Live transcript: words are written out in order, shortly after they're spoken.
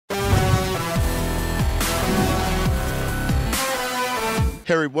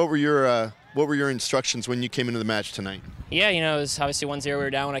Harry, what were your instructions when you came into the match tonight? Yeah, it was obviously 1-0 we were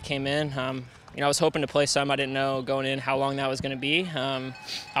down when I came in. I was hoping to play some. I didn't know going in how long that was going to be.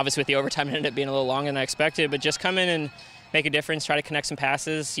 Obviously with the overtime it ended up being a little longer than I expected, but just come in and make a difference, try to connect some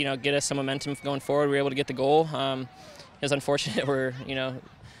passes, get us some momentum going forward. We were able to get the goal. It was unfortunate we're,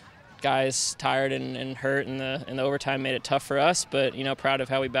 guys tired and hurt, and the overtime made it tough for us, but, proud of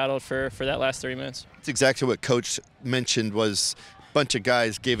how we battled for that last 30 minutes. It's exactly what Coach mentioned, was a bunch of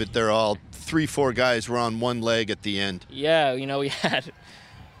guys gave it their all. 3-4 guys were on one leg at the end. Yeah, we had, it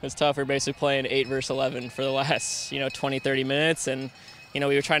was tough. We were basically playing 8 versus 11 for the last, 20, 30 minutes, and, we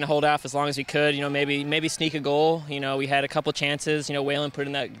were trying to hold off as long as we could, maybe sneak a goal. We had a couple chances. Whalen put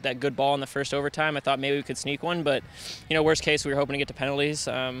in that good ball in the first overtime. I thought maybe we could sneak one, but, worst case, we were hoping to get to penalties.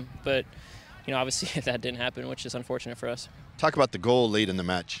 But, obviously that didn't happen, which is unfortunate for us. Talk about the goal late in the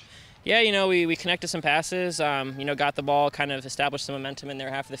match. Yeah, we connected some passes, got the ball, kind of established some momentum in their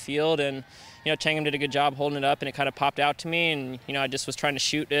half of the field, and, Changham did a good job holding it up, and it kind of popped out to me, and, I just was trying to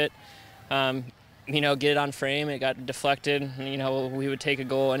shoot it, get it on frame. It got deflected, and, we would take a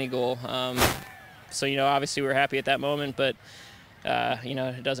goal, any goal. So, obviously we were happy at that moment, but,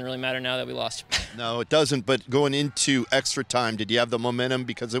 it doesn't really matter now that we lost. No, it doesn't, but going into extra time, did you have the momentum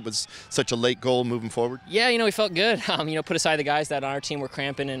because it was such a late goal moving forward? Yeah, we felt good. Put aside the guys that on our team were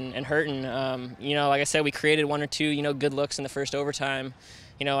cramping and hurting. Like I said, we created 1 or 2, good looks in the first overtime.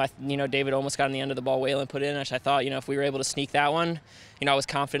 David almost got on the end of the ball Whalen put in, which I thought, if we were able to sneak that one, I was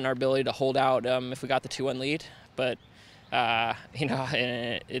confident in our ability to hold out if we got the 2-1 lead. But,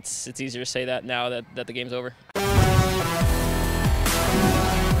 it's easier to say that now that the game's over.